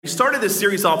We started this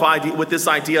series off with this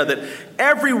idea that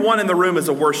everyone in the room is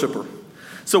a worshiper.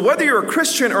 So whether you're a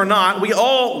Christian or not, we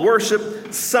all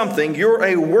worship something. You're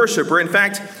a worshiper. In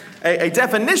fact, a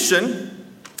definition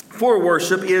for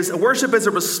worship is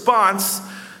a response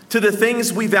to the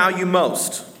things we value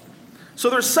most. So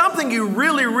there's something you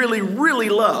really, really, really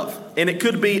love. And it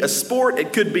could be a sport,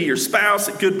 it could be your spouse,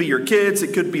 it could be your kids,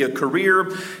 it could be a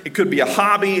career, it could be a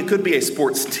hobby, it could be a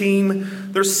sports team.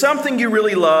 There's something you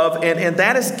really love, and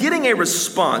that is getting a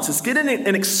response. It's getting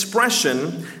an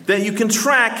expression that you can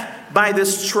track by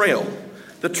this trail.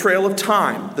 The trail of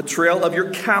time, the trail of your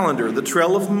calendar, the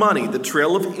trail of money, the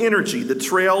trail of energy, the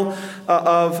trail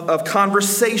of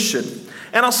conversation.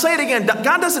 And I'll say it again,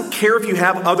 God doesn't care if you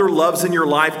have other loves in your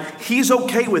life. He's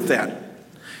okay with that.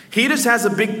 He just has a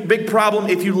big problem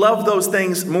if you love those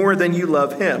things more than you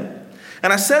love Him.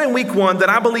 And I said in week 1 that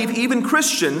I believe even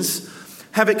Christians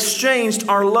have exchanged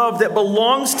our love that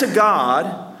belongs to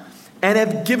God and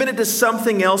have given it to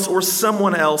something else or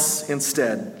someone else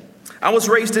instead. I was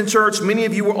raised in church. Many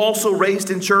of you were also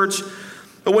raised in church.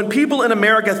 But when people in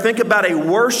America think about a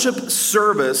worship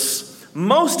service,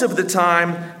 most of the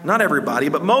time, not everybody,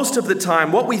 but most of the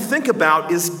time, what we think about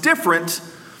is different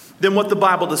than what the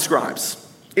Bible describes.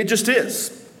 It just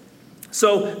is.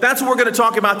 So that's what we're going to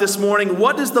talk about this morning.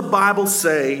 What does the Bible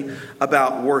say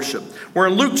about worship? We're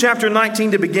in Luke chapter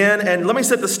 19 to begin, and let me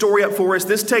set the story up for us.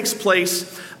 This takes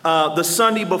place the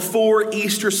Sunday before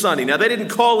Easter Sunday. Now, they didn't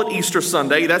call it Easter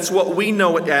Sunday. That's what we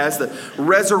know it as, the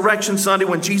Resurrection Sunday,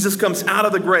 when Jesus comes out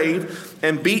of the grave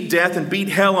and beat death and beat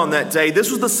hell on that day. This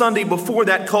was the Sunday before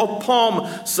that, called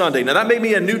Palm Sunday. Now, that may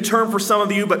be a new term for some of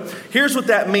you, but here's what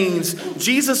that means.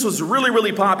 Jesus was really,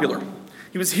 really popular.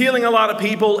 He was healing a lot of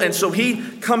people, and so he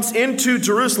comes into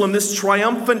Jerusalem, this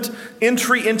triumphant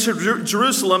entry into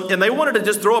Jerusalem, and they wanted to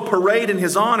just throw a parade in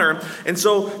his honor. And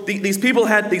so these people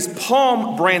had these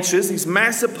palm branches, these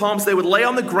massive palms they would lay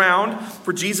on the ground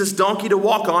for Jesus' donkey to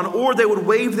walk on, or they would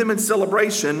wave them in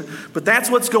celebration. But that's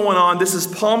what's going on. This is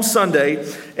Palm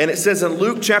Sunday, and it says in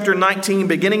Luke chapter 19,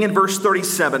 beginning in verse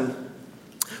 37,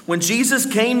 when Jesus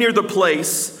came near the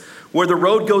place where the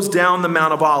road goes down the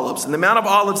Mount of Olives. And the Mount of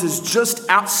Olives is just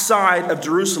outside of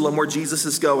Jerusalem where Jesus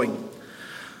is going.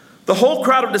 The whole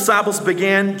crowd of disciples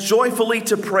began joyfully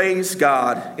to praise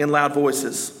God in loud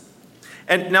voices.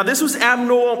 And now this was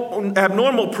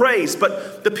abnormal praise,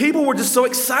 but the people were just so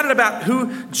excited about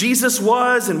who Jesus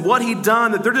was and what he'd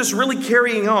done that they're just really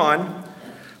carrying on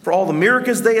for all the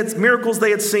miracles they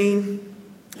had seen.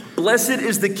 Blessed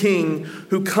is the King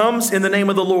who comes in the name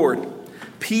of the Lord.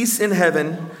 Peace in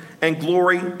heaven and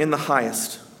glory in the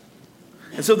highest.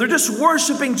 And so they're just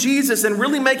worshiping Jesus and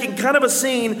really making kind of a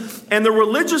scene. And the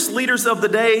religious leaders of the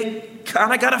day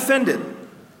kind of got offended.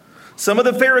 Some of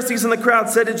the Pharisees in the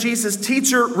crowd said to Jesus,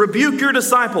 "Teacher, rebuke your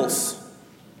disciples."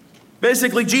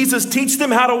 Basically, Jesus, teach them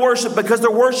how to worship because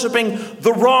they're worshiping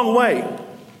the wrong way.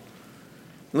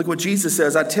 Look what Jesus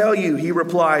says. "I tell you," he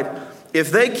replied,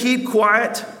 "if they keep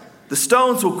quiet, the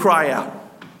stones will cry out."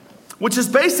 Which is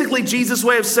basically Jesus'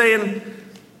 way of saying,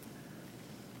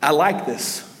 I like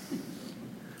this.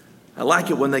 I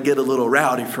like it when they get a little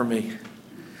rowdy for me.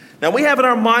 Now, we have in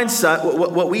our mindset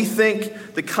what we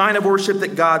think the kind of worship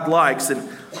that God likes. And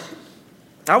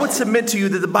I would submit to you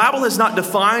that the Bible has not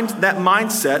defined that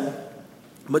mindset,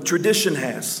 but tradition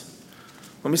has.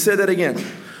 Let me say that again.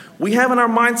 We have in our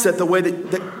mindset the way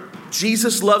that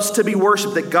Jesus loves to be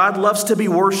worshiped, that God loves to be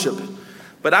worshiped.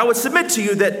 But I would submit to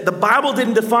you that the Bible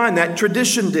didn't define that,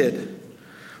 tradition did.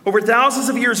 Over thousands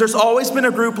of years, there's always been a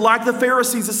group like the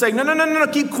Pharisees that say, no,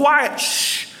 keep quiet.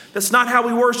 Shh. That's not how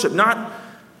we worship, not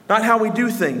how we do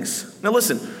things. Now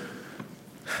listen,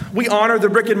 we honor the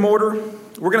brick and mortar.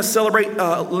 We're going to celebrate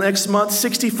next month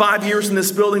 65 years in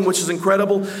this building, which is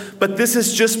incredible. But this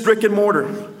is just brick and mortar.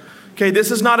 Okay,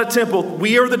 this is not a temple.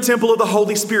 We are the temple of the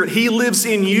Holy Spirit. He lives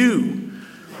in you.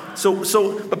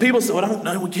 But people say, well,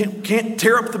 no, we can't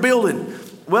tear up the building.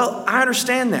 Well, I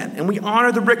understand that, and we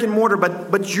honor the brick and mortar,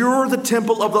 but you're the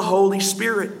temple of the Holy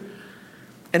Spirit,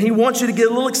 and He wants you to get a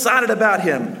little excited about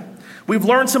Him. We've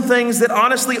learned some things that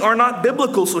honestly are not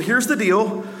biblical, so here's the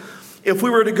deal. If we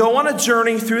were to go on a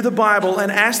journey through the Bible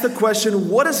and ask the question,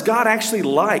 what is God actually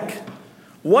like?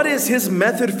 What is His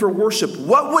method for worship?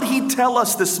 What would He tell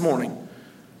us this morning?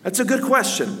 That's a good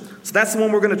question. So that's the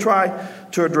one we're going to try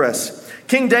to address.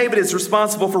 King David is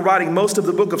responsible for writing most of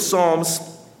the book of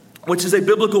Psalms, which is a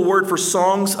biblical word for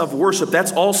songs of worship.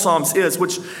 That's all Psalms is,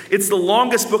 which it's the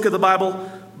longest book of the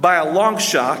Bible by a long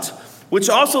shot,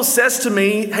 which also says to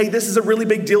me, hey, this is a really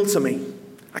big deal to me.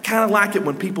 I kind of like it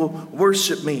when people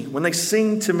worship me, when they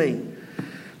sing to me.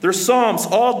 They're Psalms,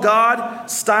 all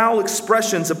God-style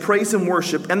expressions of praise and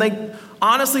worship, and they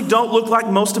honestly don't look like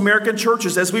most American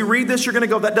churches. As we read this, you're going to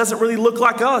go, that doesn't really look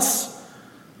like us.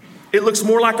 It looks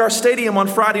more like our stadium on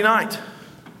Friday night.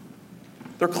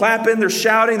 They're clapping, they're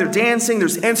shouting, they're dancing,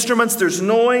 there's instruments, there's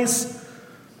noise.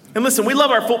 And listen, we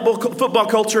love our football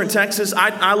culture in Texas.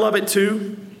 I love it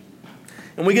too.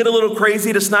 And we get a little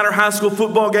crazy at a Snyder High School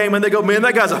football game and they go, man,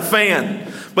 that guy's a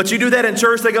fan. But you do that in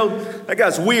church, they go, that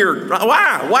guy's weird.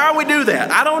 Why? Why do we do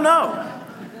that? I don't know.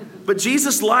 But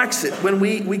Jesus likes it when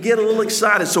we get a little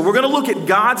excited. So we're going to look at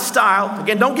God's style.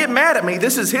 Again, don't get mad at me.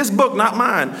 This is his book, not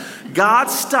mine.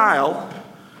 God's style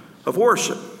of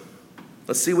worship.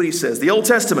 Let's see what he says. The Old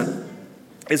Testament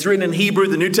is written in Hebrew.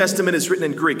 The New Testament is written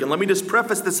in Greek. And let me just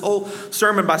preface this whole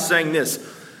sermon by saying this.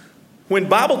 When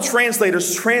Bible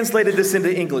translators translated this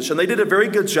into English, and they did a very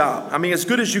good job. I mean, as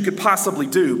good as you could possibly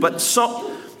do. But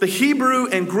the Hebrew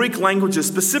and Greek languages,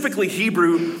 specifically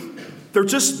Hebrew, they're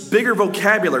just bigger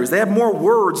vocabularies. They have more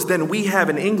words than we have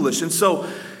in English. And so,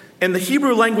 and the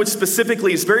Hebrew language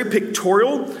specifically is very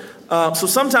pictorial. So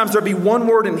sometimes there'll be one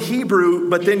word in Hebrew,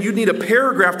 but then you need a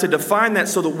paragraph to define that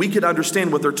so that we could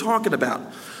understand what they're talking about.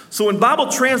 So when Bible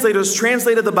translators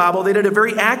translated the Bible, they did a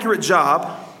very accurate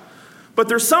job. But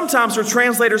there's sometimes where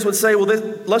translators would say, well,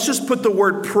 let's just put the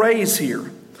word praise here.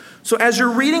 So as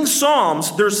you're reading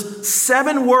Psalms, there's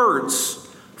 7 words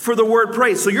for the word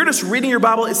praise. So you're just reading your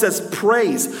Bible, it says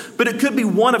praise, but it could be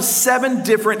one of 7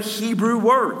 different Hebrew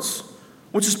words,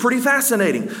 which is pretty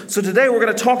fascinating. So today we're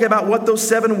going to talk about what those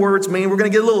 7 words mean. We're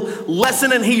going to get a little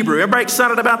lesson in Hebrew. Everybody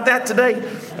excited about that today?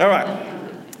 All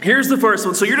right. Here's the first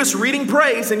one. So you're just reading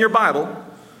praise in your Bible,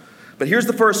 but here's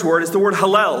the first word. It's the word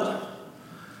hallel.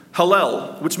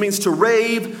 Hallel, which means to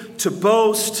rave, to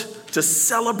boast, to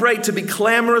celebrate, to be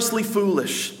clamorously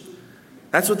foolish.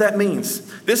 That's what that means.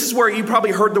 This is where you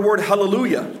probably heard the word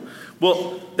hallelujah.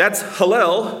 Well, that's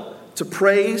hallel, to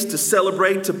praise, to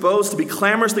celebrate, to boast, to be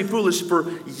clamorously foolish. For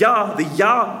Yah, the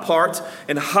Yah part,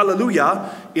 and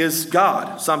hallelujah is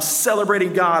God. So I'm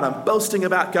celebrating God. I'm boasting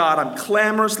about God. I'm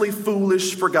clamorously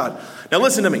foolish for God. Now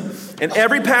listen to me. In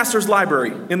every pastor's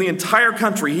library in the entire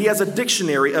country, he has a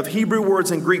dictionary of Hebrew words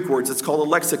and Greek words. It's called a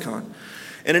lexicon.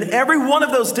 And in every one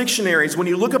of those dictionaries, when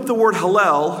you look up the word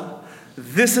hallel,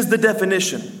 this is the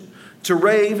definition: to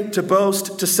rave, to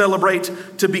boast, to celebrate,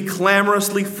 to be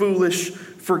clamorously foolish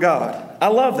for God. I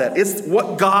love that. It's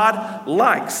what God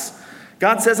likes.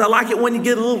 God says, I like it when you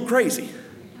get a little crazy.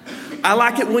 I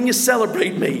like it when you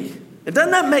celebrate me. And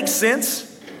doesn't that make sense?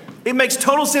 It makes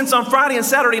total sense on Friday and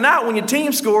Saturday night when your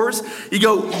team scores. You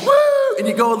go, woo, and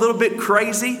you go a little bit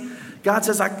crazy. God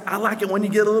says, I like it when you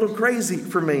get a little crazy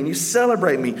for me and you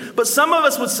celebrate me. But some of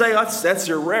us would say, that's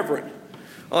irreverent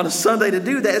on a Sunday to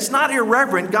do that. It's not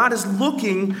irreverent. God is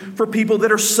looking for people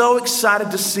that are so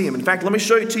excited to see him. In fact, let me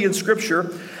show it to you in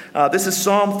Scripture. This is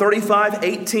Psalm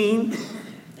 35:18.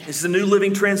 This is the New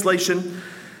Living Translation.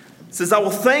 It says, I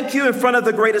will thank you in front of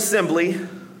the great assembly.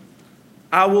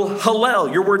 I will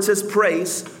hallel. Your word says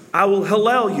praise. I will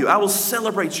hallel you. I will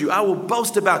celebrate you. I will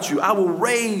boast about you. I will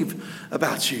rave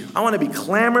about you. I want to be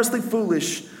clamorously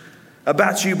foolish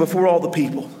about you before all the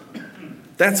people.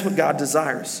 That's what God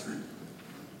desires.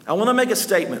 I want to make a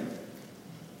statement.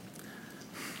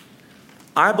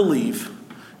 I believe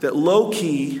that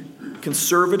low-key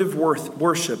conservative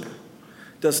worship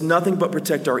does nothing but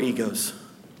protect our egos.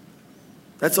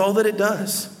 That's all that it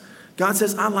does. God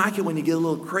says, I like it when you get a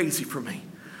little crazy for me.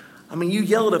 I mean, you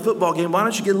yell at a football game. Why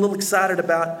don't you get a little excited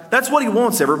about? That's what he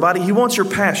wants, everybody. He wants your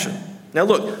passion. Now,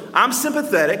 look, I'm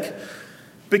sympathetic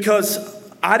because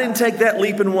I didn't take that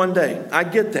leap in one day. I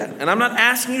get that. And I'm not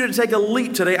asking you to take a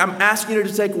leap today. I'm asking you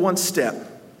to take one step.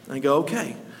 And I go,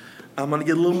 okay, I'm going to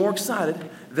get a little more excited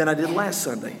than I did last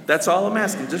Sunday. That's all I'm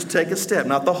asking. Just take a step.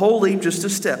 Not the whole leap, just a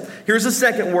step. Here's the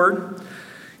second word.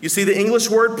 You see the English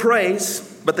word praise,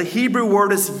 but the Hebrew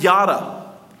word is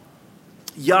yada.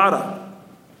 Yada,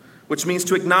 which means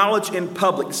to acknowledge in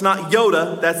public. It's not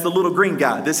Yoda, that's the little green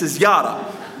guy. This is yada.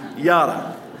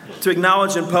 Yada. To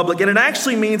acknowledge in public. And it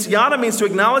actually means, yada means to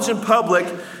acknowledge in public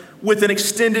with an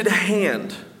extended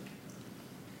hand.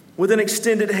 With an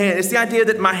extended hand. It's the idea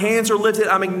that my hands are lifted.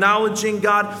 I'm acknowledging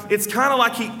God. It's kind of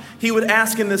like he would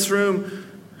ask in this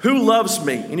room, who loves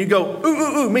me? And you go,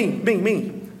 ooh,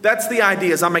 me. That's the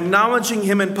idea, is I'm acknowledging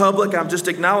him in public. I'm just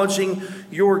acknowledging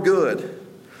you're good.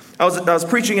 I was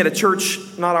preaching at a church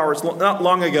not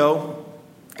long ago,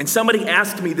 and somebody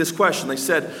asked me this question. They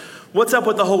said, what's up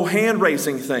with the whole hand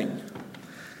raising thing?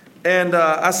 And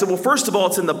I said, well, first of all,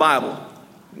 it's in the Bible.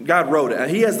 God wrote it.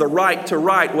 He has the right to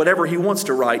write whatever he wants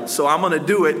to write, so I'm going to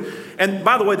do it. And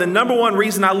by the way, the number one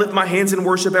reason I lift my hands in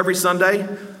worship every Sunday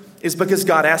is because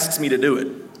God asks me to do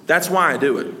it. That's why I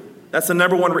do it. That's the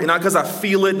number one reason. Not because I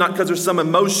feel it, not because there's some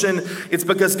emotion. It's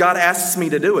because God asks me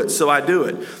to do it, so I do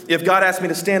it. If God asks me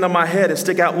to stand on my head and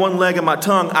stick out one leg and my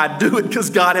tongue, I do it because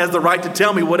God has the right to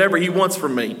tell me whatever he wants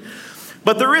from me.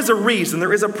 But there is a reason,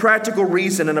 there is a practical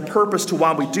reason and a purpose to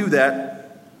why we do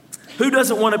that. Who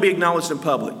doesn't want to be acknowledged in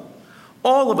public?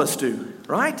 All of us do,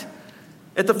 right?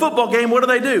 At the football game, what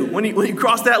do? When you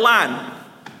cross that line?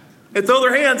 They throw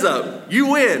their hands up.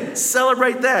 You win.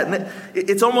 Celebrate that. And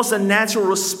it's almost a natural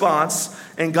response,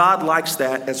 and God likes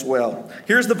that as well.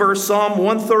 Here's the verse, Psalm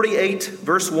 138,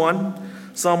 verse 1.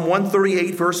 Psalm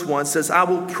 138, verse 1 says, I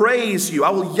will praise you.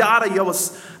 I will yada you.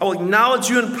 I will acknowledge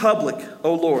you in public,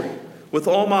 O Lord, with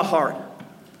all my heart.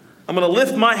 I'm going to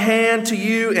lift my hand to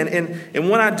you, and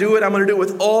when I do it, I'm going to do it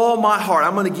with all my heart.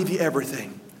 I'm going to give you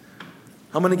everything.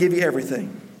 I'm going to give you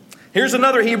everything. Here's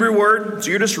another Hebrew word.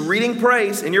 So you're just reading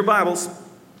praise in your Bibles.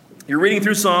 You're reading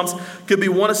through Psalms. Could be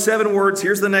one of 7 words.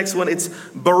 Here's the next one. It's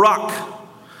barak.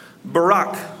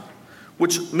 Barak,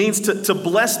 which means to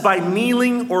bless by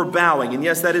kneeling or bowing. And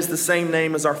yes, that is the same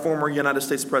name as our former United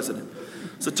States president.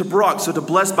 So to barak, so to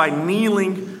bless by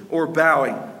kneeling or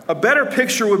bowing. A better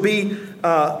picture would be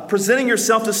presenting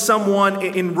yourself to someone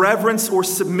in reverence or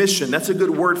submission. That's a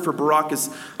good word for barak, is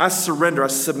I surrender, I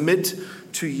submit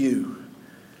to you.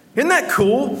 Isn't that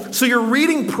cool? So you're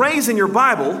reading praise in your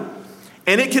Bible,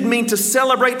 and it could mean to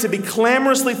celebrate, to be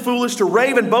clamorously foolish, to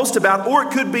rave and boast about, or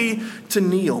it could be to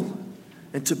kneel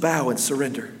and to bow and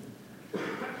surrender.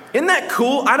 Isn't that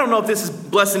cool? I don't know if this is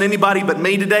blessing anybody but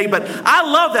me today, but I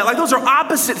love that. Like, those are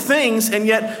opposite things, and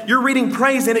yet you're reading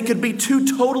praise, and it could be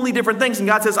 2 totally different things. And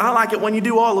God says, I like it when you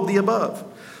do all of the above.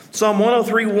 Psalm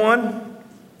 103:1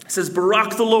 says,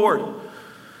 Barak the Lord.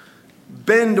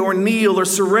 Bend or kneel or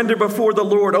surrender before the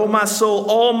Lord. O my soul,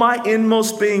 all my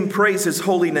inmost being, praise his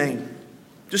holy name.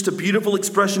 Just a beautiful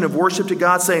expression of worship to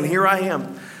God, saying, here I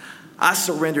am. I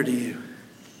surrender to you.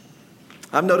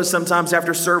 I've noticed sometimes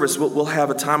after service, we'll have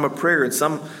a time of prayer. And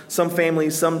some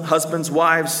families, some husbands,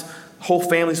 wives, whole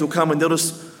families will come and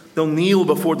they'll kneel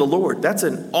before the Lord. That's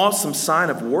an awesome sign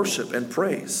of worship and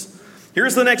praise.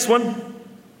 Here's the next one.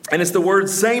 And it's the word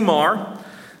zamar.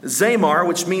 Zamar,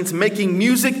 which means making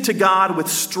music to God with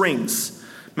strings.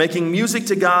 Making music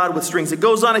to God with strings. It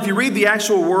goes on, if you read the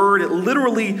actual word, it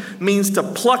literally means to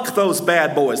pluck those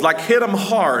bad boys, like hit them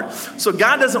hard. So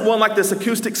God doesn't want like this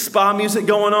acoustic spa music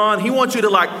going on. He wants you to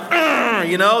like,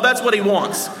 that's what he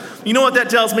wants. You know what that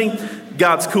tells me?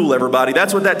 God's cool, everybody.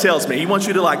 That's what that tells me. He wants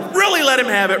you to like really let him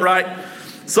have it, right?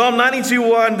 Psalm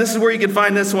 92:1, this is where you can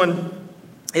find this one.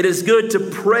 It is good to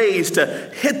praise, to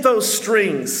hit those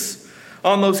strings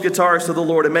on those guitars to the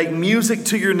Lord and make music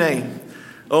to your name,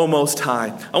 O Most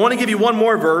High. I want to give you one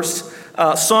more verse,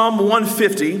 Psalm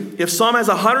 150. If Psalm has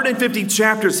 150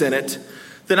 chapters in it,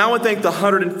 then I would think the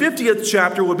 150th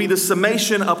chapter would be the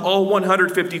summation of all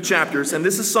 150 chapters. And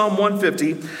this is Psalm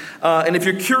 150. And if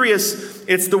you're curious,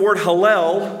 it's the word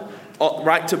hallel,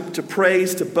 right? To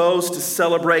praise, to boast, to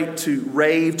celebrate, to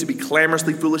rave, to be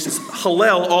clamorously foolish. It's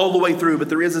hallel all the way through, but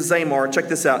there is a zamar. Check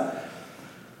this out.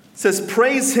 It says,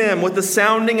 praise him with the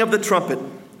sounding of the trumpet.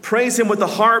 Praise him with the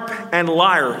harp and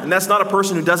lyre. And that's not a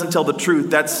person who doesn't tell the truth.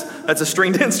 That's a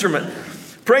stringed instrument.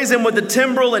 Praise him with the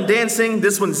timbrel and dancing.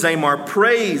 This one's zamar.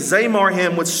 Zamar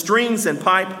him with strings and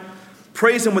pipe.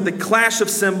 Praise him with the clash of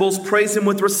cymbals. Praise him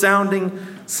with resounding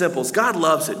cymbals. God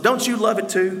loves it. Don't you love it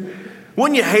too?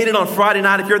 Wouldn't you hate it on Friday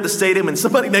night if you're at the stadium and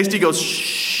somebody next to you goes,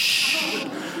 shh,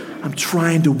 I'm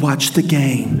trying to watch the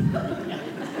game.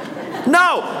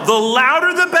 No, the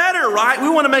louder the better, right? We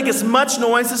want to make as much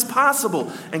noise as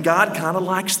possible. And God kind of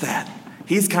likes that.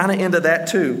 He's kind of into that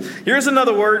too. Here's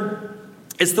another word.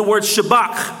 It's the word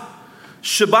shabach.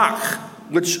 Shabach,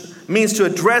 which means to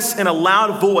address in a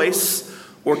loud voice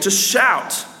or to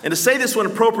shout. And to say this one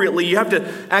appropriately, you have to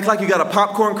act like you got a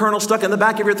popcorn kernel stuck in the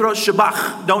back of your throat.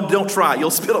 Shabach. Don't try.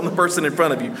 You'll spit on the person in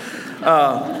front of you.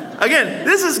 Again,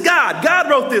 this is God. God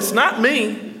wrote this, not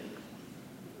me.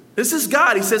 This is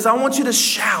God. He says, I want you to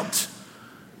shout.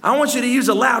 I want you to use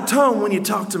a loud tone when you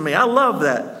talk to me. I love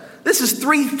that. This is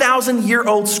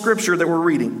 3,000-year-old scripture that we're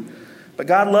reading. But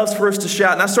God loves for us to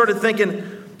shout. And I started thinking,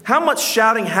 how much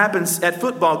shouting happens at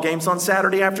football games on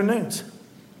Saturday afternoons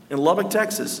in Lubbock,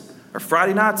 Texas, or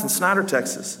Friday nights in Snyder,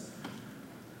 Texas?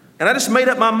 And I just made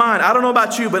up my mind. I don't know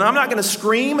about you, but I'm not going to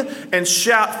scream and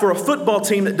shout for a football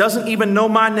team that doesn't even know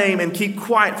my name and keep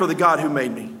quiet for the God who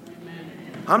made me.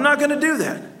 I'm not going to do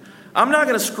that. I'm not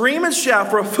going to scream and shout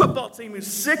for a football team who's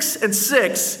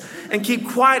 6-6 and keep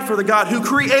quiet for the God who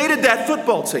created that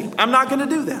football team. I'm not going to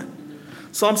do that.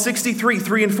 Psalm 63,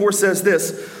 3 and 4 says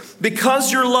this,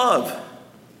 because your love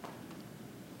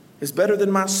is better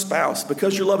than my spouse,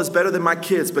 because your love is better than my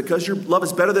kids, because your love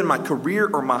is better than my career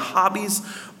or my hobbies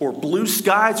or blue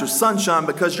skies or sunshine,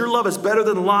 because your love is better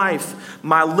than life,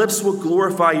 my lips will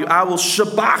glorify you. I will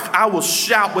shabach, I will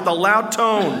shout with a loud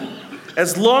tone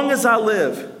as long as I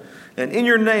live. And in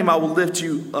your name I will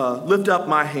lift up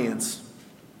my hands.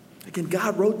 Again,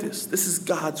 God wrote this. This is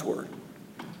God's word.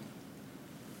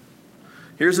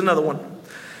 Here's another one.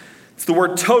 It's the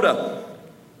word toda.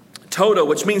 Toda,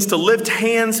 which means to lift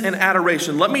hands in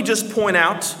adoration. Let me just point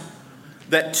out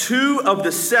that two of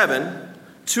the seven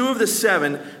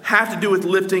have to do with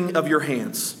lifting of your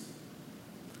hands.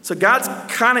 So God's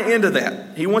kind of into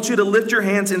that. He wants you to lift your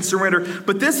hands in surrender.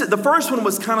 But the first one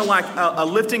was kind of like a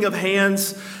lifting of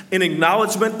hands in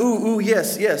acknowledgement. Ooh,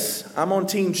 yes, I'm on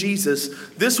Team Jesus.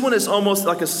 This one is almost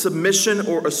like a submission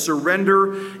or a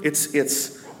surrender.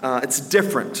 It's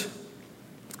different.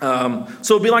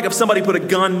 So it'd be like if somebody put a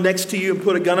gun next to you and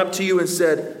put a gun up to you and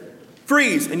said,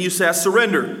 freeze, and you say, I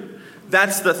surrender.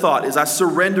 That's the thought, is I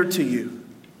surrender to you.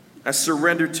 I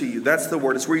surrender to you. That's the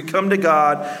word. It's where you come to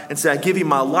God and say, I give you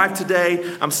my life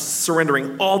today. I'm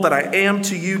surrendering all that I am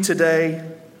to you today.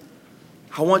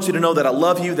 I want you to know that I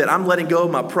love you, that I'm letting go of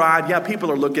my pride. Yeah,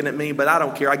 people are looking at me, but I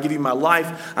don't care. I give you my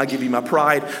life. I give you my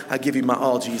pride. I give you my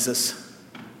all, Jesus.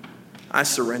 I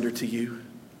surrender to you.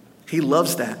 He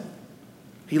loves that.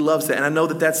 He loves that. And I know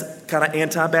that that's kind of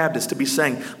anti-Baptist to be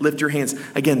saying, lift your hands.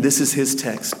 Again, this is his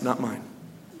text, not mine.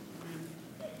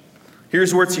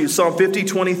 Here's where it's used. Psalm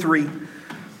 50:23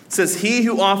 says, he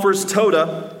who offers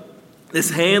toda, this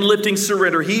hand-lifting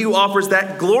surrender, he who offers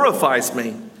that glorifies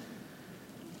me.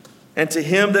 And to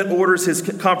him that orders his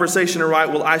conversation aright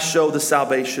will I show the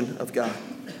salvation of God.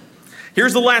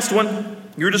 Here's the last one.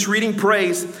 You're just reading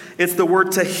praise. It's the word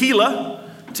tehillah.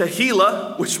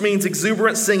 Tehillah, which means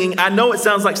exuberant singing. I know it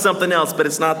sounds like something else, but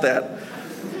it's not that.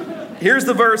 Here's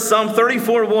the verse, Psalm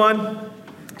 34:1.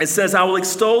 It says, I will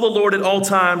extol the Lord at all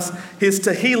times. His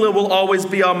tehillah will always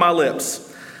be on my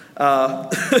lips.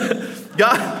 God,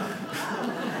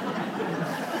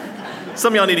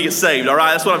 some of y'all need to get saved, all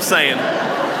right? That's what I'm saying.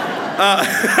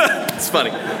 It's funny.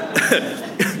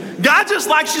 God just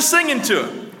likes you singing to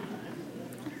him.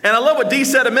 And I love what Dee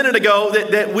said a minute ago,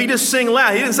 that we just sing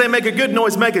loud. He didn't say make a good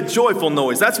noise, make a joyful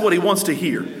noise. That's what he wants to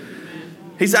hear.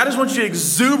 He said, I just want you to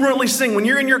exuberantly sing. When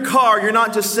you're in your car, you're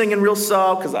not just singing real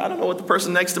soft because I don't know what the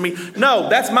person next to me. No,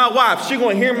 that's my wife. She's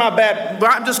going to hear my bad,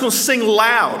 but I'm just going to sing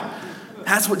loud.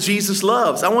 That's what Jesus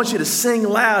loves. I want you to sing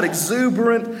loud,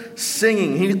 exuberant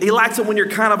singing. He likes it when you're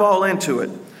kind of all into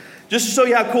it. Just to show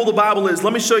you how cool the Bible is,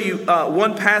 let me show you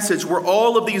one passage where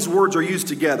all of these words are used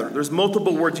together. There's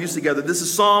multiple words used together. This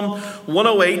is Psalm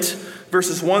 108,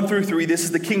 verses 1 through 3. This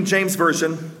is the King James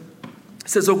Version. It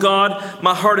says, oh God,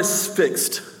 my heart is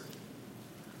fixed.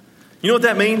 You know what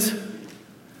that means?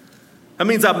 That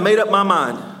means I've made up my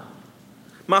mind.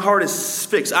 My heart is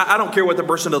fixed. I don't care what the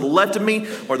person to the left of me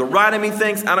or the right of me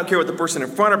thinks. I don't care what the person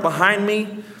in front or behind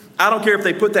me. I don't care if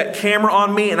they put that camera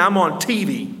on me and I'm on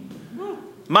TV.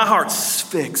 My heart's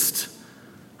fixed.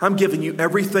 I'm giving you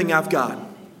everything I've got. And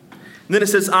then it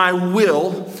says, I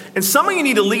will. And some of you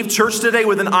need to leave church today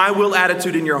with an I will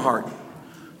attitude in your heart.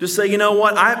 Just say, you know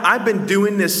what? I've been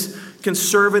doing this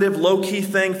conservative, low-key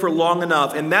thing for long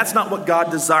enough, and that's not what God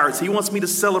desires. He wants me to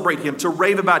celebrate him, to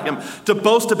rave about him, to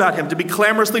boast about him, to be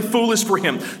clamorously foolish for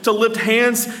him, to lift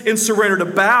hands in surrender, to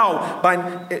bow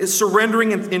by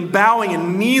surrendering and bowing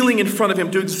and kneeling in front of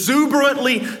him, to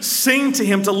exuberantly sing to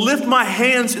him, to lift my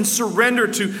hands in surrender,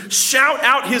 to shout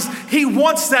out he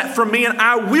wants that from me, and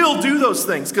I will do those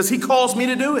things because he calls me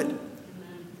to do it.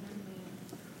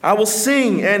 I will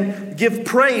sing and give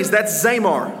praise. That's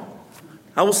Zamar.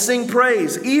 I will sing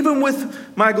praise, even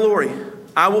with my glory.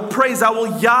 I will praise, I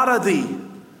will yada thee.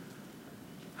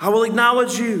 I will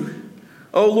acknowledge you.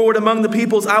 O Lord, among the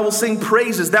peoples, I will sing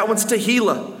praises. That one's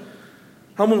Tehillah.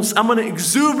 I'm going to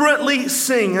exuberantly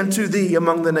sing unto thee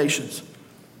among the nations.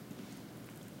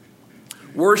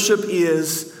 Worship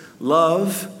is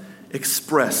love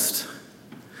expressed.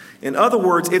 In other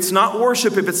words, it's not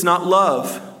worship if it's not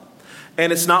love.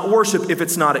 And it's not worship if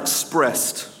it's not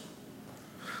expressed.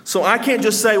 So I can't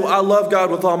just say, well, I love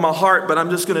God with all my heart, but I'm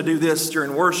just going to do this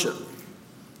during worship.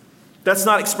 That's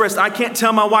not expressed. I can't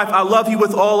tell my wife, I love you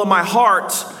with all of my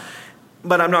heart,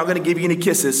 but I'm not going to give you any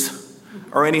kisses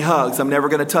or any hugs. I'm never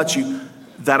going to touch you.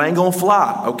 That ain't going to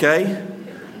fly, okay?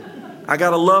 I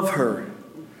got to love her.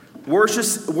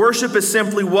 Worship is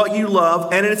simply what you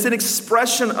love, and it's an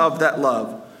expression of that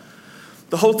love.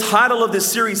 The whole title of this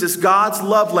series is God's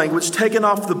Love Language, taken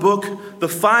off the book, The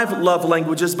 5 Love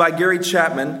Languages by Gary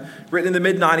Chapman, written in the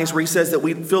mid-90s, where he says that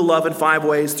we feel love in 5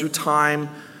 ways: through time,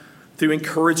 through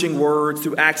encouraging words,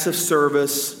 through acts of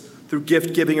service, through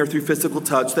gift giving or through physical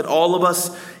touch, that all of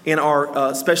us in our,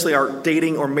 especially our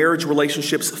dating or marriage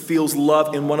relationships, feels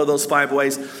love in one of those 5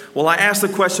 ways. Well, I asked the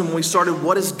question when we started,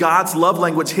 what is God's love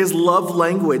language? His love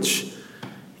language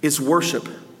is worship.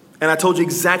 And I told you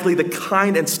exactly the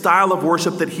kind and style of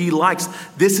worship that he likes.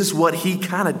 This is what he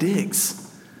kind of digs.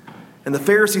 And the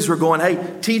Pharisees were going,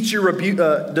 hey, teach your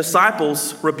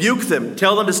disciples, rebuke them,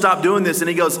 tell them to stop doing this. And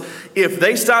he goes, if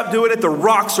they stop doing it, the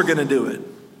rocks are going to do it.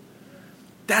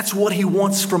 That's what he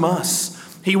wants from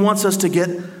us. He wants us to get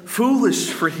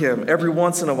foolish for him every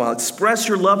once in a while. Express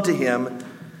your love to him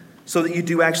so that you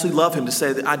do actually love him, to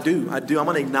say that I do. I'm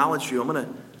going to acknowledge you.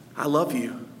 I love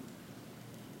you.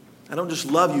 I don't just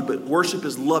love you, but worship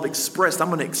is love expressed. I'm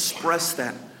going to express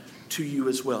that to you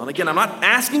as well. And again, I'm not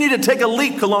asking you to take a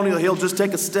leap, Colonial Hill. Just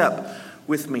take a step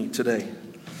with me today.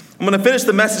 I'm going to finish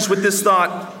the message with this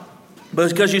thought, but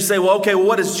it's because you say, well, okay, well,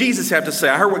 what does Jesus have to say?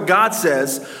 I heard what God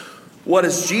says. What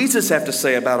does Jesus have to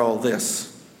say about all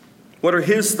this? What are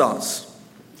his thoughts?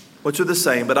 Which are the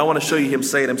same, but I want to show you him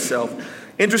say it himself.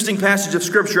 Interesting passage of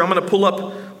Scripture. I'm going to pull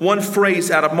up one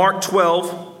phrase out of Mark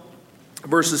 12,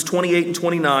 verses 28 and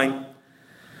 29. It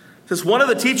says, one of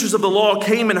the teachers of the law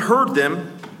came and heard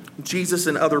them, Jesus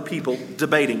and other people,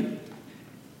 debating.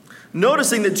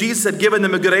 Noticing that Jesus had given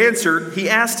them a good answer, he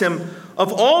asked him,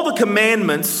 of all the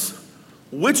commandments,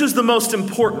 which is the most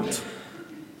important?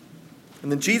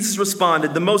 And then Jesus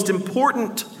responded, the most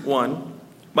important one.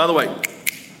 By the way,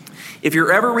 if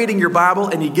you're ever reading your Bible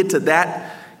and you get to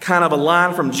that kind of a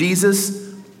line from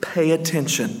Jesus, pay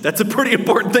attention. That's a pretty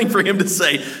important thing for him to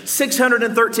say.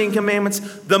 613 commandments,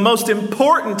 the most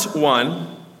important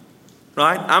one,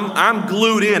 right? I'm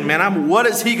glued in, man. What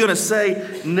is he going to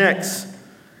say next?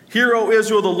 Hear, O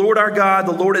Israel, the Lord our God,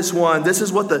 the Lord is one. This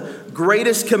is what the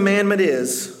greatest commandment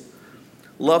is.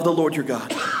 Love the Lord your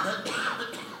God.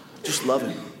 Just love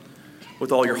him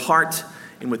with all your heart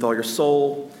and with all your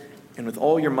soul and with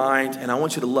all your mind. And I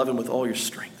want you to love him with all your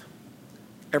strength.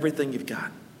 Everything you've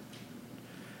got.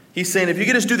 He's saying if you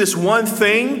could just do this one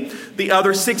thing, the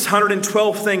other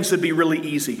 612 things would be really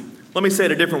easy. Let me say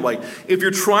it a different way. If you're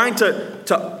trying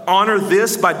to honor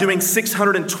this by doing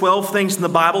 612 things in the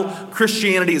Bible,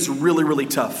 Christianity is really, really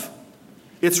tough.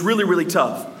 It's really, really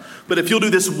tough. But if you'll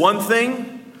do this one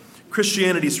thing,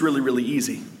 Christianity is really, really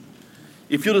easy.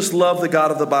 If you'll just love the God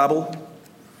of the Bible,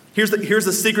 here's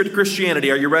the secret to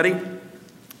Christianity. Are you ready?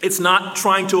 It's not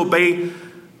trying to obey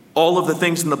all of the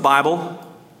things in the Bible.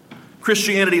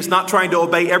 Christianity is not trying to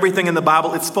obey everything in the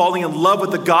Bible. It's falling in love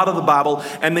with the God of the Bible,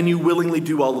 and then you willingly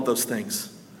do all of those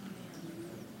things.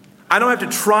 I don't have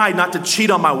to try not to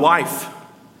cheat on my wife.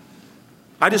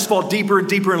 I just fall deeper and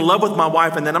deeper in love with my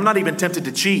wife, and then I'm not even tempted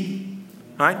to cheat,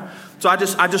 right? So I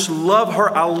just love her.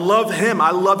 I love him.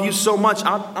 I love you so much.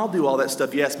 I'll do all that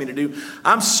stuff you asked me to do.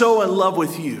 I'm so in love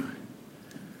with you.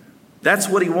 That's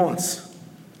what he wants.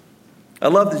 I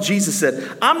love that Jesus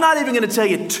said, I'm not even going to tell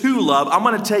you to love. I'm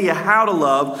going to tell you how to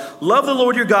love. Love the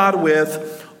Lord your God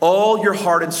with all your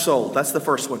heart and soul. That's the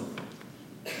first one.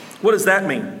 What does that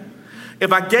mean?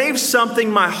 If I gave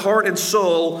something my heart and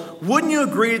soul, wouldn't you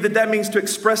agree that that means to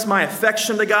express my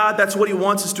affection to God? That's what he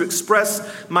wants, is to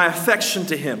express my affection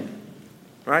to him.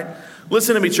 Right?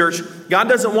 Listen to me, church. God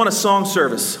doesn't want a song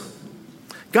service.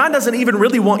 God doesn't even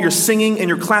really want your singing and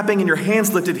your clapping and your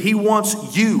hands lifted. He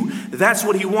wants you. That's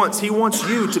what he wants. He wants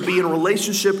you to be in a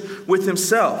relationship with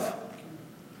himself.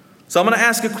 So I'm going to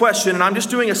ask a question, and I'm just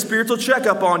doing a spiritual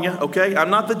checkup on you, okay? I'm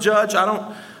not the judge.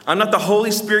 I'm not the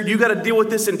Holy Spirit. You got to deal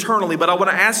with this internally, but I want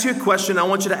to ask you a question. I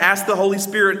want you to ask the Holy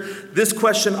Spirit this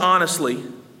question honestly.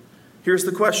 Here's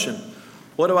the question.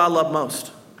 What do I love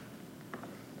most?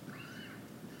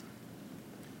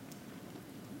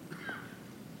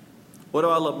 What do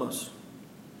I love most?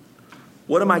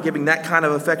 What am I giving that kind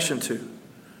of affection to?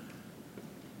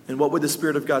 And what would the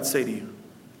Spirit of God say to you?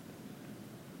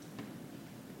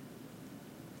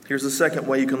 Here's the second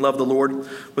way you can love the Lord: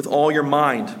 with all your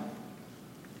mind.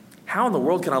 How in the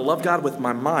world can I love God with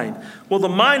my mind? Well, the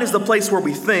mind is the place where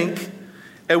we think.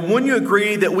 And wouldn't you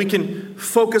agree that we can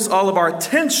focus all of our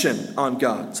attention on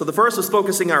God? So the first is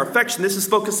focusing our affection. This is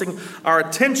focusing our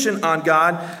attention on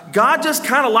God. God just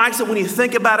kind of likes it when you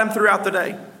think about him throughout the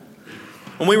day.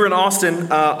 When we were in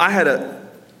Austin, I had a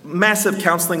massive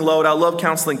counseling load. I love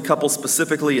counseling couples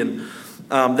specifically. And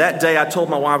that day I told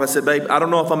my wife, I said, babe, I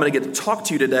don't know if I'm going to get to talk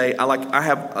to you today. I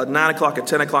have a 9 o'clock, a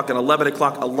 10 o'clock, an 11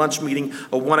 o'clock, a lunch meeting,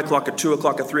 a 1 o'clock, a 2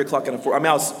 o'clock, a 3 o'clock, and a 4.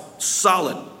 I was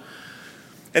solid.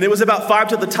 And it was about 5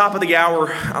 to the top of the hour.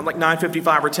 I'm like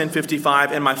 9:55 or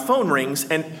 10:55, and my phone rings.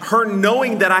 And her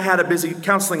knowing that I had a busy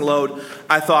counseling load,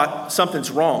 I thought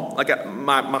something's wrong.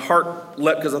 My heart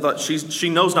leapt because I thought she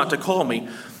knows not to call me.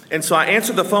 And so I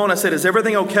answered the phone. I said, is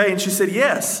everything okay? And she said,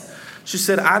 yes. She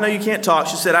said, I know you can't talk.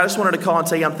 She said, I just wanted to call and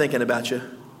tell you I'm thinking about you.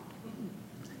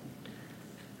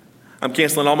 I'm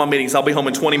canceling all my meetings. I'll be home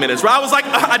in 20 minutes. I was like,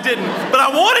 I didn't, but I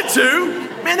wanted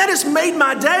to. Man, that has made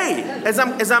my day. As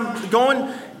I'm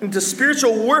going into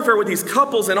spiritual warfare with these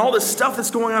couples and all this stuff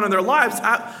that's going on in their lives,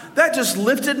 that just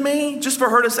lifted me just for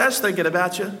her to say, I was thinking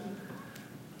about you.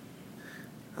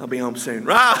 I'll be home soon.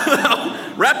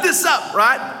 Right? Wrap this up,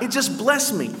 right? It just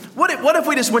blessed me. What if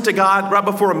we just went to God right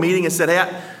before a meeting and said,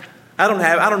 hey, I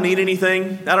don't need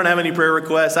anything. I don't have any prayer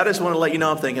requests. I just want to let you know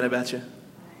I'm thinking about you.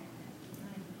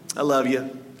 I love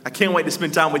you. I can't wait to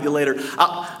spend time with you later.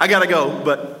 I got to go,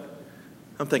 but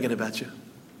I'm thinking about you.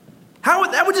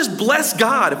 That would just bless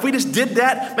God if we just did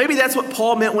that. Maybe that's what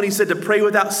Paul meant when he said to pray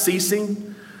without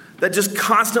ceasing. That just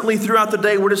constantly throughout the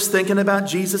day we're just thinking about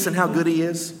Jesus and how good he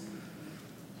is.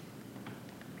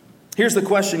 Here's the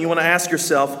question you want to ask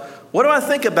yourself. What do I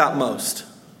think about most?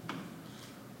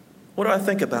 What do I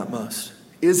think about most?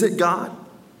 Is it God?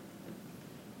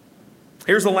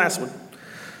 Here's the last one.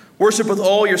 Worship with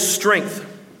all your strength.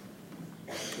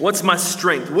 What's my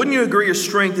strength? Wouldn't you agree your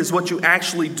strength is what you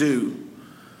actually do?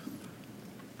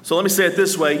 So let me say it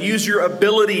this way. Use your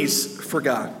abilities for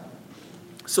God.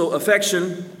 So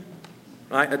affection,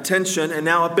 right? Attention, and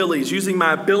now abilities. Using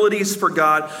my abilities for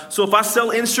God. So if I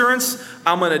sell insurance,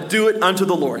 I'm going to do it unto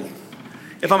the Lord.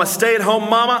 If I'm a stay-at-home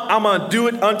mama, I'm going to do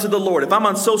it unto the Lord. If I'm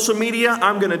on social media,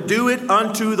 I'm going to do it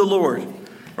unto the Lord.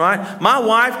 Right? My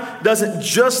wife doesn't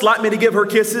just like me to give her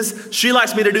kisses. She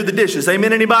likes me to do the dishes.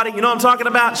 Amen, anybody? You know what I'm talking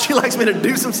about? She likes me to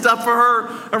do some stuff for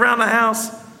her around the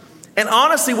house. And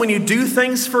honestly, when you do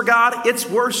things for God, it's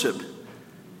worship.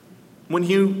 When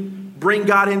you bring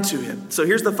God into it. So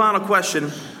here's the final question.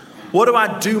 What do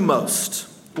I do most?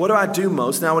 What do I do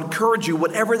most? Now I would encourage you,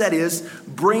 whatever that is,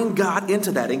 bring God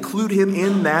into that. Include him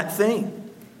in that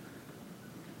thing.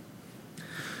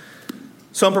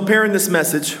 So I'm preparing this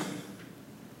message.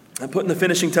 I'm putting the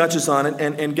finishing touches on it,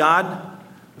 and God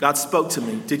spoke to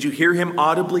me. Did you hear him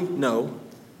audibly? No.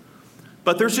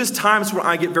 But there's just times where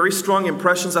I get very strong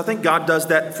impressions. I think God does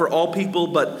that for all people,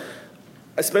 but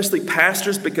especially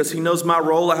pastors, because he knows my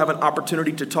role. I have an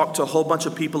opportunity to talk to a whole bunch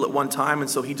of people at one time, and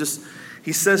so he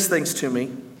says things to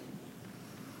me.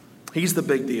 He's the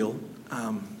big deal,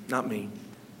 not me.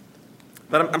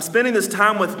 But I'm spending this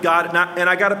time with God, and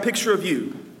I got a picture of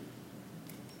you.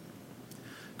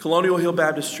 Colonial Hill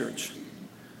Baptist Church,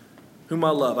 whom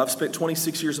I love. I've spent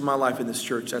 26 years of my life in this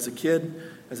church. As a kid,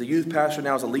 as a youth pastor,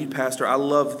 now as a lead pastor, I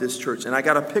love this church. And I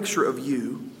got a picture of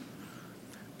you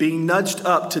being nudged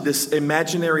up to this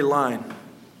imaginary line.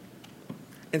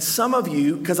 And some of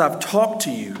you, because I've talked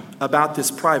to you about this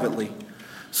privately,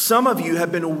 some of you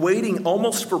have been waiting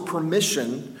almost for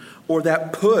permission or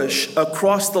that push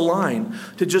across the line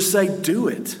to just say, do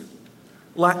it.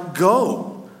 Like,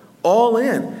 go. All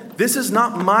in. This is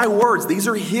not my words. These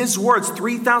are his words.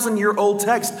 3,000-year-old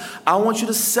text. I want you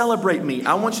to celebrate me.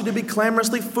 I want you to be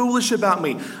clamorously foolish about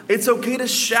me. It's okay to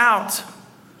shout.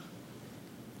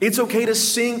 It's okay to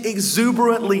sing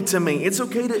exuberantly to me. It's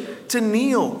okay to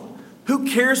kneel.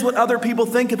 Who cares what other people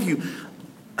think of you?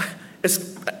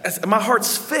 As my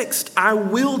heart's fixed, I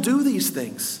will do these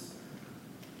things.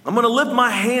 I'm going to lift my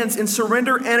hands in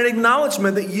surrender and an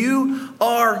acknowledgement that you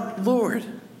are Lord.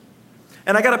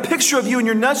 And I got a picture of you, and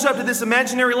you're nudged up to this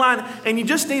imaginary line, and you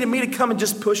just needed me to come and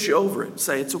just push you over it.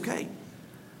 Say, it's okay.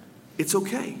 It's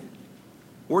okay.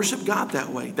 Worship God that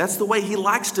way. That's the way he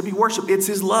likes to be worshiped. It's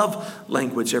his love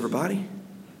language, everybody.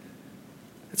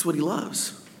 That's what he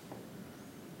loves.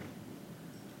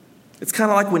 It's kind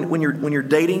of like when you're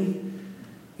dating,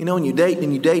 you know, and you date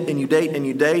and you date and you date and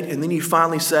you date, and then you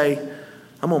finally say,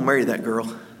 I'm going to marry that girl.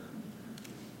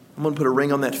 I'm going to put a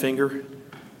ring on that finger.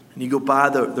 And you go buy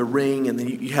the ring, and then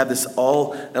you have this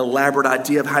all elaborate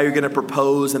idea of how you're going to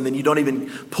propose, and then you don't even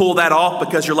pull that off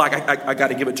because you're like, I got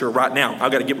to give it to her right now.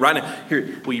 I've got to give it right now.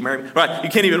 Here, will you marry me? Right? You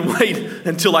can't even wait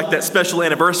until like that special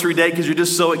anniversary day because you're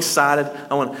just so excited.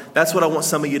 That's what I want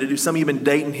some of you to do. Some of you have been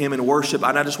dating him in worship,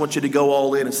 and I just want you to go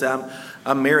all in and say,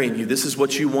 I'm marrying you. This is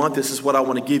what you want. This is what I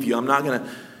want to give you. I'm not going to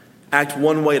act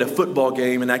one way at a football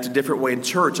game and act a different way in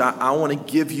church. I want to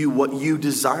give you what you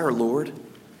desire, Lord.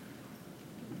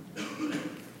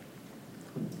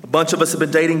 A bunch of us have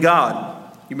been dating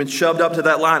God. You've been shoved up to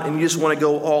that line and you just want to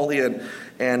go all in.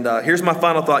 And here's my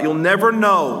final thought. You'll never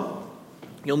know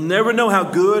how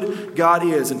good God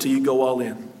is until you go all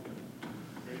in.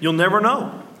 You'll never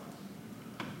know.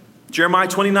 Jeremiah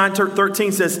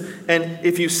 29:13 says, and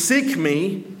if you seek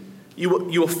me, you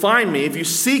will find me. If you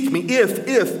seek me, if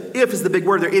is the big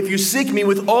word there. If you seek me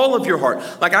with all of your heart.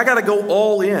 Like I got to go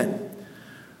all in.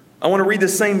 I want to read the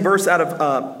same verse out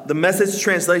of the Message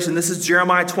translation. This is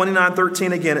Jeremiah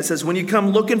 29:13 again. It says, when you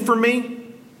come looking for me,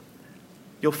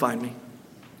 you'll find me.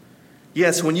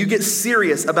 Yes, when you get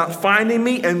serious about finding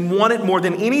me and want it more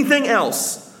than anything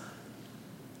else,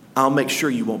 I'll make sure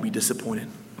you won't be disappointed.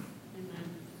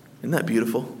 Isn't that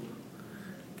beautiful?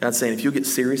 God's saying, if you get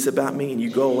serious about me and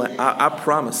you go, I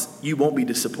promise you won't be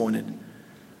disappointed.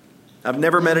 I've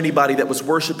never met anybody that was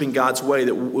worshiping God's way,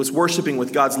 that was worshiping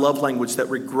with God's love language, that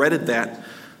regretted that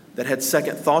had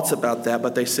second thoughts about that,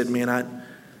 but they said, man,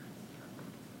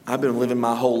 I've been living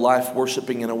my whole life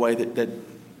worshiping in a way that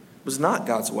was not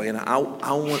God's way, and I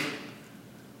want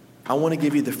to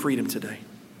give you the freedom today.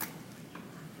 I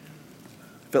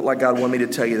felt like God wanted me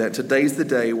to tell you that. Today's the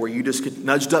day where you just get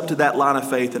nudged up to that line of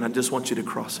faith, and I just want you to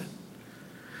cross it.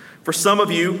 For some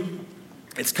of you,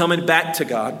 it's coming back to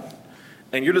God.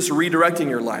 And you're just redirecting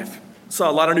your life. I saw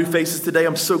a lot of new faces today.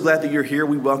 I'm so glad that you're here.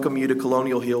 We welcome you to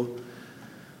Colonial Hill.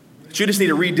 But you just need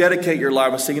to rededicate your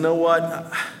life and say, you know what?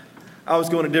 I was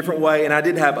going a different way, and I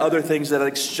did have other things that I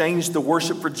exchanged the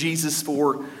worship for Jesus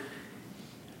for.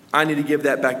 I need to give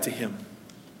that back to him.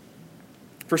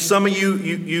 For some of you,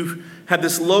 you have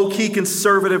this low-key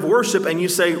conservative worship, and you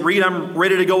say, Reed, I'm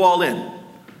ready to go all in.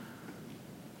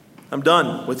 I'm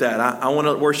done with that. I want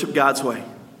to worship God's way.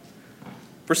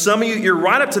 For some of you, you're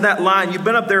right up to that line. You've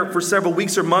been up there for several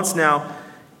weeks or months now,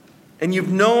 and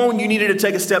you've known you needed to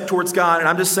take a step towards God. And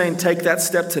I'm just saying, take that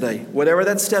step today. Whatever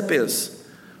that step is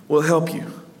will help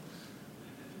you.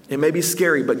 It may be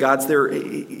scary, but God's there.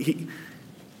 He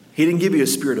didn't give you a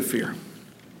spirit of fear.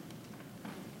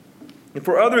 And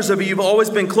for others of you, you've always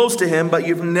been close to him, but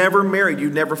you've never married.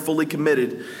 You've never fully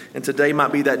committed. And today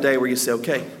might be that day where you say,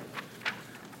 okay,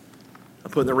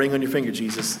 I'm putting the ring on your finger,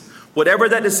 Jesus. Whatever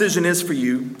that decision is for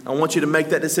you, I want you to make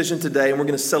that decision today, and we're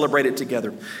going to celebrate it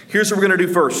together. Here's what we're going to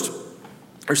do first.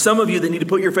 There's some of you that need to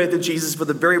put your faith in Jesus for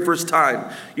the very first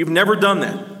time. You've never done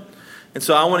that. And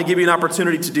so I want to give you an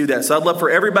opportunity to do that. So I'd love for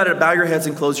everybody to bow your heads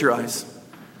and close your eyes.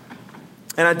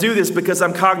 And I do this because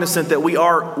I'm cognizant that we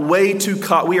are way too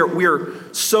caught. We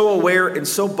are so aware and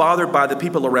so bothered by the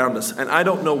people around us. And I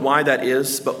don't know why that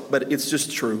is, but it's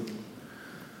just true.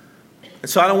 And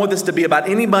so I don't want this to be about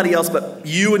anybody else but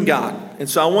you and God. And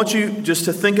so I want you just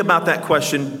to think about that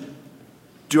question.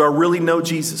 Do I really know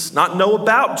Jesus? Not know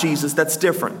about Jesus, that's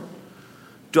different.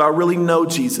 Do I really know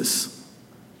Jesus?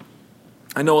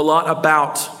 I know a lot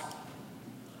about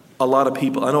a lot of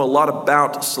people. I know a lot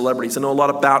about celebrities. I know a lot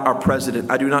about our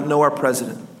president. I do not know our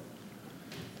president.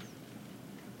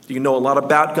 Do you know a lot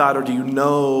about God, or do you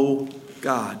know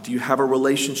God? Do you have a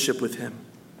relationship with him?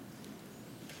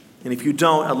 And if you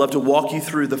don't, I'd love to walk you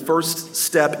through the first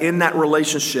step in that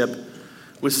relationship,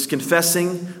 which is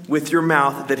confessing with your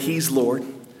mouth that he's Lord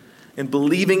and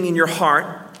believing in your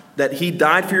heart that he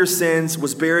died for your sins,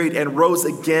 was buried, and rose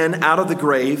again out of the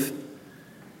grave,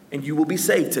 and you will be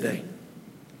saved today.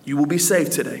 You will be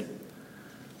saved today.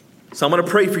 So I'm going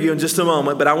to pray for you in just a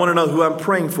moment, but I want to know who I'm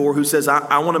praying for, who says,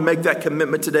 I want to make that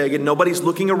commitment today. Again, nobody's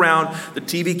looking around. The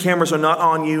TV cameras are not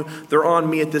on you. They're on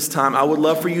me at this time. I would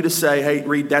love for you to say, hey,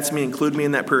 Reed, that's me. Include me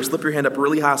in that prayer. Slip your hand up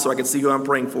really high so I can see who I'm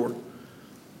praying for.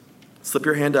 Slip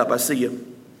your hand up. I see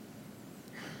you.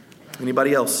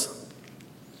 Anybody else?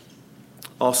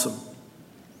 Awesome.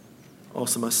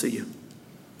 Awesome. I see you.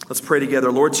 Let's pray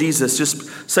together. Lord Jesus,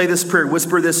 just say this prayer.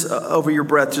 Whisper this over your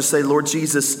breath. Just say, Lord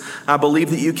Jesus, I believe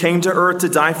that you came to earth to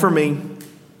die for me,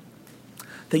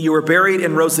 that you were buried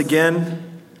and rose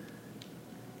again,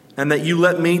 and that you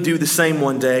let me do the same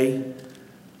one day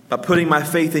by putting my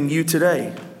faith in you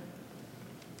today.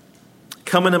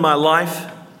 Come into my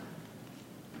life.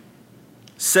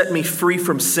 Set me free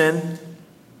from sin.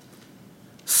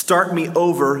 Start me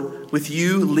over with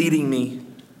you leading me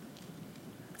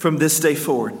from this day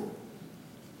forward.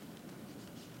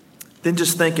 Then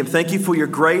just thank him. Thank you for your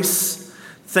grace.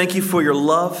 Thank you for your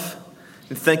love.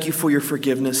 And thank you for your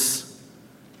forgiveness.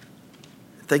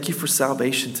 Thank you for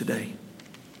salvation today.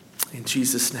 In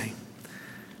Jesus' name,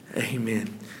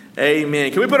 amen.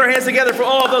 Amen. Can we put our hands together for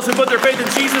all of those who put their faith in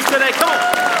Jesus today? Come on.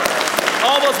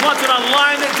 All those watching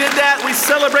online that did that, we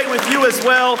celebrate with you as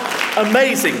well.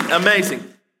 Amazing, amazing.